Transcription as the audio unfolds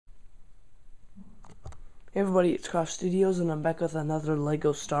Hey everybody, it's Craft Studios and I'm back with another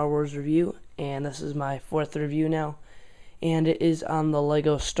LEGO Star Wars review, and this is my fourth review now, and it is on the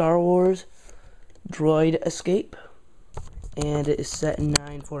LEGO Star Wars Droid Escape, and it is set in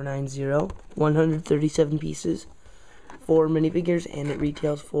 9490, 137 pieces, 4 minifigures, and it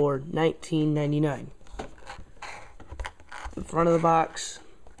retails for $19.99. The front of the box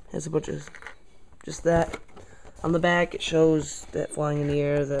has a bunch of just that. On the back it shows that flying in the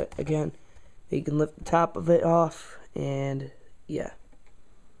air, that again, you can lift the top of it off, and yeah.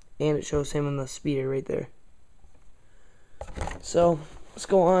 And it shows him in the speeder right there. So, let's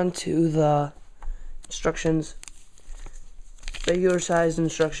go on to the instructions. Regular sized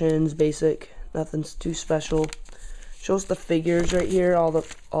instructions, basic, nothing's too special. Shows the figures right here, all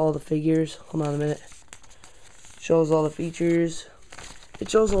the figures. Hold on a minute. Shows all the features. It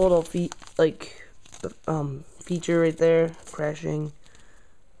shows a little feature right there, crashing.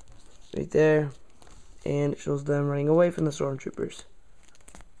 Right there, and it shows them running away from the stormtroopers.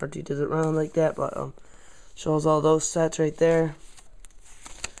 R2 doesn't run like that, but shows all those sets right there.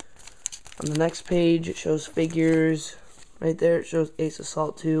 On the next page, it shows figures. Right there, it shows Ace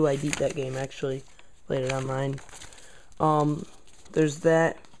Assault 2. I beat that game actually, played it online. There's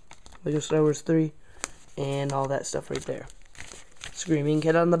that, LEGO Star Wars 3, and all that stuff right there. Screaming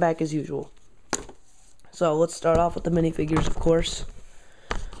Kid on the back as usual. So let's start off with the minifigures, of course.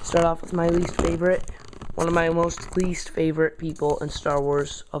 Start off with my least favorite. One of my most least favorite people in Star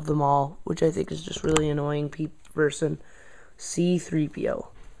Wars of them all, which I think is just really annoying person, C-3PO.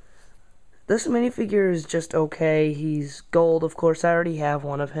 This minifigure is just okay. He's gold, of course. I already have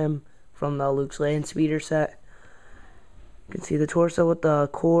one of him from the Luke's Land Speeder set. You can see the torso with the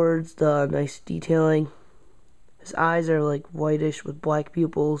cords, the nice detailing. His eyes are like whitish with black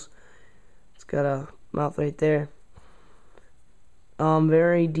pupils. It's got a mouth right there.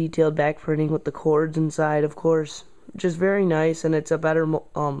 Very detailed back printing with the cords inside, of course, which is very nice, and it's a better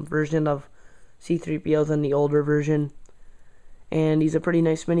version of C-3PO than the older version, and he's a pretty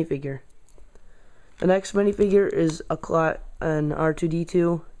nice minifigure. The next minifigure is an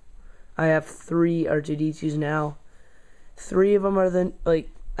R2-D2. I have 3 R2-D2s now. 3 of them are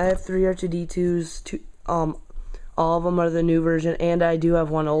I have 3 R2-D2s. All of them are the new version, and I do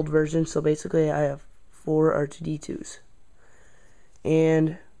have one old version, so basically I have 4 R2-D2s.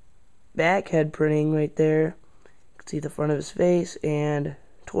 And back head printing right there. You can see the front of his face, and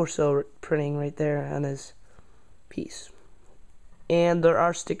torso printing right there on his piece. And there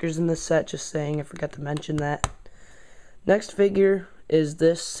are stickers in this set, just saying, I forgot to mention that. Next figure is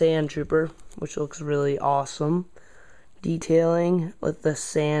this Sand Trooper, which looks really awesome. Detailing with the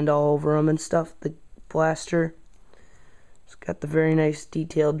sand all over him and stuff, the blaster. It's got the very nice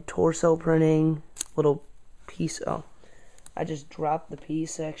detailed torso printing, little piece. Oh, I just dropped the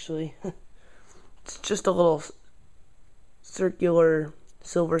piece actually. It's just a little circular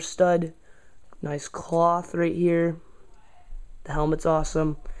silver stud. Nice cloth right here. The helmet's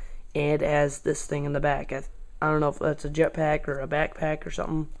awesome. And has this thing in the back. I don't know if that's a jetpack or a backpack or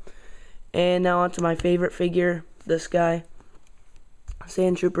something. And now onto my favorite figure. This guy.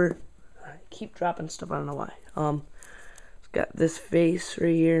 Sand Trooper. I keep dropping stuff, I don't know why. It's got this face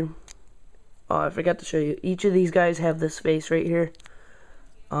right here. Oh, I forgot to show you. Each of these guys have this face right here.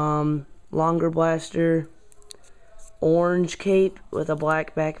 Longer blaster. Orange cape with a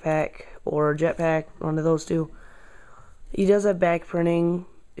black backpack or jetpack. One of those two. He does have back printing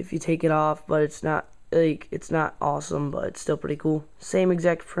if you take it off, but it's not awesome, but it's still pretty cool. Same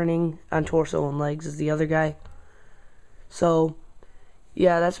exact printing on torso and legs as the other guy. So,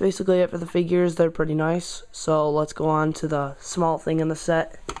 yeah, that's basically it for the figures. They're pretty nice. So let's go on to the small thing in the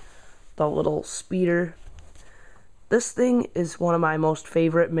set. The little speeder. This thing is one of my most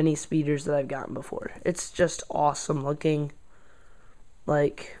favorite mini speeders that I've gotten before. It's just awesome looking.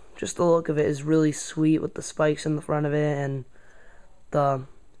 Like, just the look of it is really sweet with the spikes in the front of it and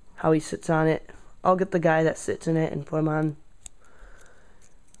how he sits on it. I'll get the guy that sits in it and put him on.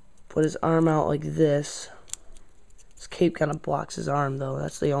 Put his arm out like this. His cape kind of blocks his arm though,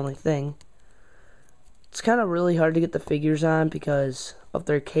 that's the only thing. It's kind of really hard to get the figures on because of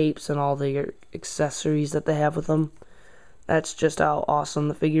their capes and all the accessories that they have with them. That's just how awesome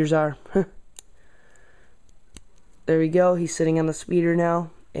the figures are. There we go, he's sitting on the speeder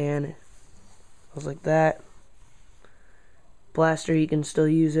now, and it goes like that. Blaster, he can still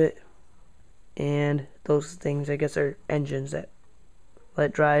use it. And those things, I guess, are engines that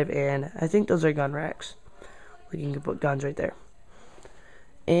let drive, and I think those are gun racks. Like, you can put guns right there.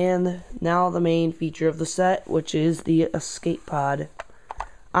 And now the main feature of the set, which is the escape pod.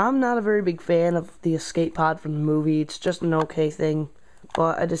 I'm not a very big fan of the escape pod from the movie. It's just an okay thing,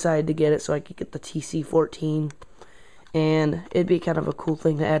 but I decided to get it so I could get the TC-14, and it'd be kind of a cool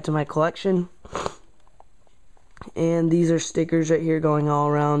thing to add to my collection. And these are stickers right here going all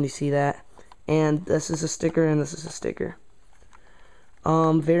around, you see that? And this is a sticker, and this is a sticker.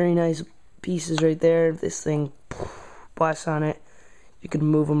 Very nice pieces right there. This thing blasts on it. You can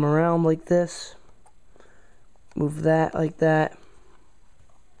move them around like this. Move that like that.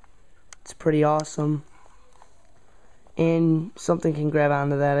 It's pretty awesome. And something can grab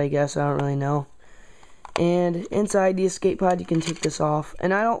onto that, I guess. I don't really know. And inside the escape pod, you can take this off.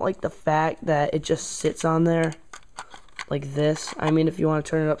 And I don't like the fact that it just sits on there like this. I mean, if you want to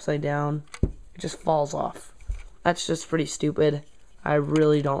turn it upside down, it just falls off. That's just pretty stupid. I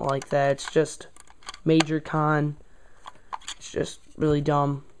really don't like that. It's just major con. It's just really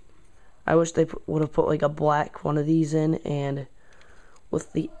dumb. I wish they would have put like a black one of these in, and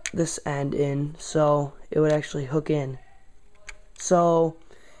with this end in, so it would actually hook in. So,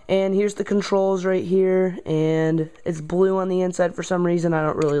 and here's the controls right here, and it's blue on the inside for some reason. I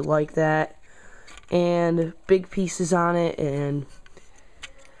don't really like that. And big pieces on it, and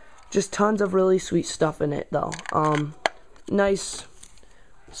just tons of really sweet stuff in it though. Nice.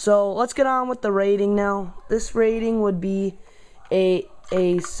 So let's get on with the rating now. This rating would be a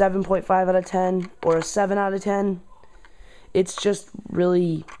 7.5 out of 10 or a 7 out of 10. It's just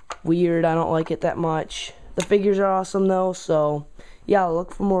really weird. I don't like it that much. The figures are awesome though, so yeah,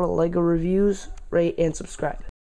 look for more LEGO reviews, rate, and subscribe.